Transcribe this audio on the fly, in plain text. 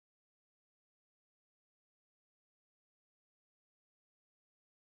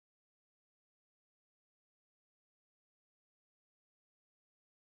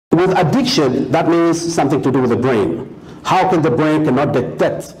With addiction, that means something to do with the brain. How can the brain cannot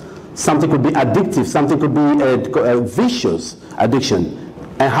detect? Something could be addictive, something could be a vicious addiction,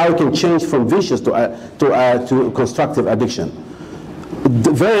 and how it can change from vicious to constructive addiction.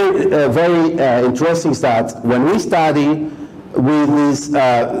 Very interesting is that when we study with these,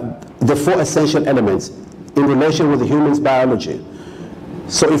 the 4 essential elements in relation with the human's biology.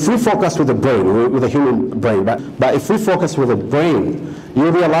 So if we focus with the brain, with the human brain, but if we focus with the brain, you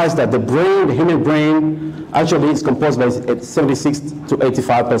realize that the brain, the human brain, actually is composed by 76 to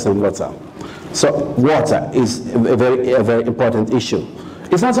 85% water. So water is a very important issue.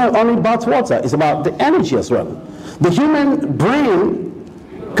 It's not only about water, it's about the energy as well. The human brain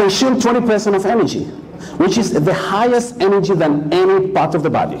consumes 20% of energy, which is the highest energy than any part of the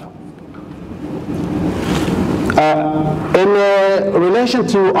body. In relation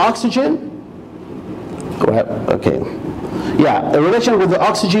to oxygen, in relation with the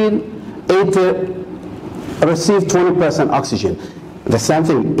oxygen, it receives 20% oxygen. The same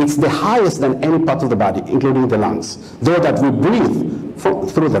thing, it's the highest than any part of the body, including the lungs. Though that we breathe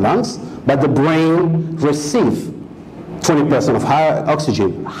through the lungs, but the brain receives 20% of higher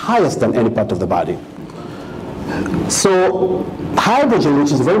oxygen, highest than any part of the body. So hydrogen,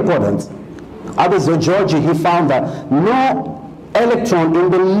 which is very important, Albert Georgi, he found that no electron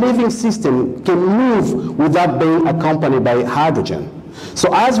in the living system can move without being accompanied by hydrogen.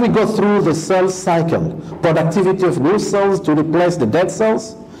 So as we go through the cell cycle, productivity of new cells to replace the dead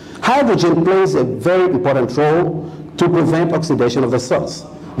cells, hydrogen plays a very important role to prevent oxidation of the cells.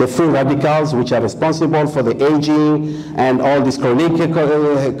 The free radicals, which are responsible for the aging and all these chronic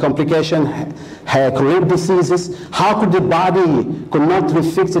complications, chronic diseases. How could the body could not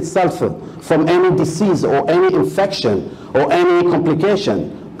refix itself from any disease or any infection or any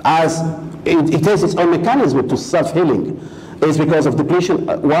complication, as it has its own mechanism to self-healing? Is because of depletion.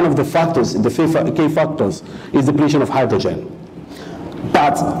 One of the factors, the key factors, is depletion of hydrogen.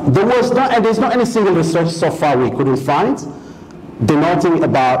 But there's not any single research so far we couldn't find denoting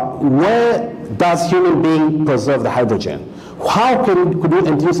about where does human being preserve the hydrogen. How could you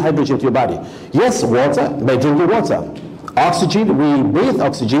induce hydrogen to your body? Yes, water, by drinking water. Oxygen, we breathe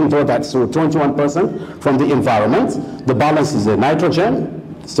oxygen, though that's 21% from the environment. The balance is the nitrogen,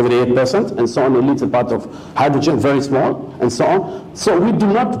 78%, and so on, a little part of hydrogen, very small, and so on. So we do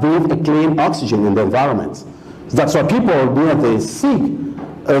not breathe a clean oxygen in the environment. That's why people, when they sick,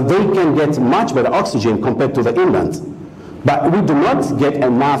 they can get much better oxygen compared to the inland. But we do not get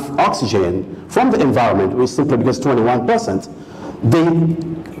enough oxygen from the environment, which simply because 21%. The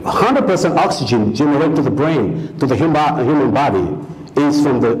 100% oxygen generated to the brain, to the human body, is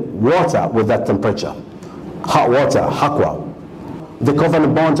from the water with that temperature. Hot water, Haqua. The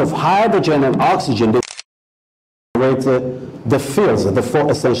covalent bonds of hydrogen and oxygen, they generate the fields, the 4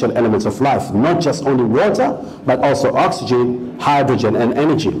 essential elements of life, not just only water, but also oxygen, hydrogen, and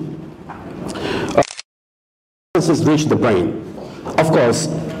energy. Reach the brain. Of course,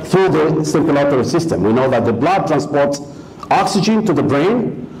 through the circulatory system. We know that the blood transports oxygen to the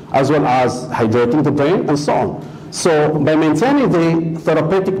brain, as well as hydrating the brain, and so on. So by maintaining the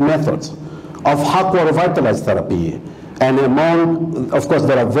therapeutic methods of Haqua Revitalize Therapy, and among, of course,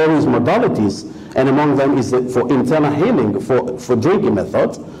 there are various modalities, and among them is for internal healing, for drinking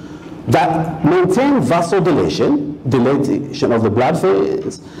method, that maintain vasodilation of the blood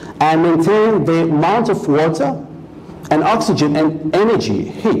vessels, and maintain the amount of water and oxygen and energy,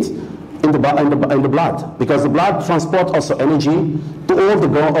 heat in the blood, because the blood transports also energy to all the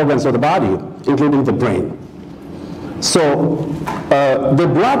organs of the body, including the brain. So the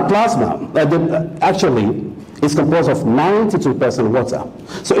blood plasma actually is composed of 92% water.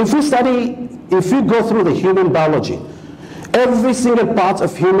 So if we go through the human biology, every single part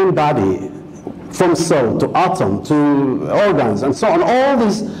of human body, from cell to atom to organs and so on, all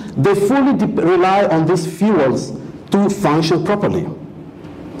these, they fully rely on these fuels to function properly.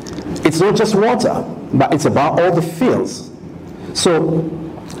 It's not just water, but it's about all the fields. So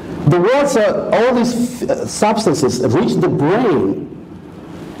the water, all these substances reach the brain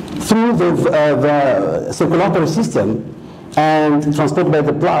through the circulatory system and transported by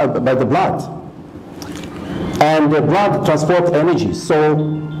the blood. And the blood transports energy. So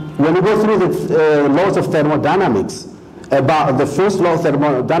when you go through the laws of thermodynamics, about the first law of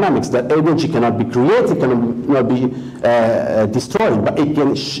thermodynamics, that energy cannot be created, cannot be destroyed, but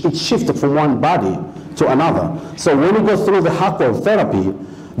it shifts from one body to another. So when you go through the Haqua therapy,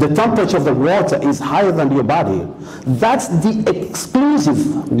 the temperature of the water is higher than your body. That's the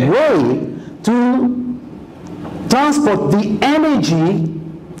exclusive way to transport the energy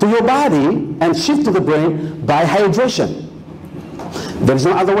to your body and shift to the brain by hydration. There is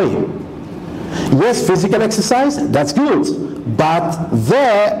no other way. Yes, physical exercise, that's good. But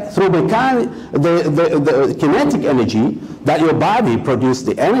there, through the kinetic energy, that your body produces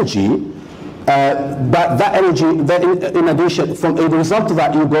the energy, but that energy, then in addition, from a result of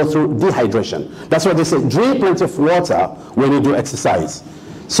that, you go through dehydration. That's why they say drink plenty of water when you do exercise.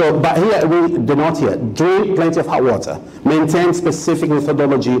 So, but here we denote here, drink plenty of hot water. Maintain specific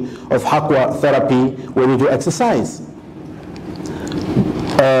methodology of Haqua Therapy when you do exercise.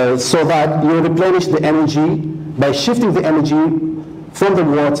 So that you replenish the energy by shifting the energy from the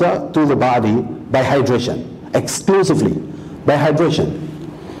water to the body by hydration, exclusively by hydration.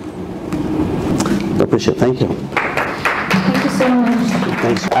 I appreciate it. Thank you. Thank you so much.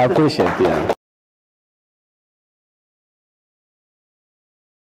 Thanks. I appreciate it. Yeah.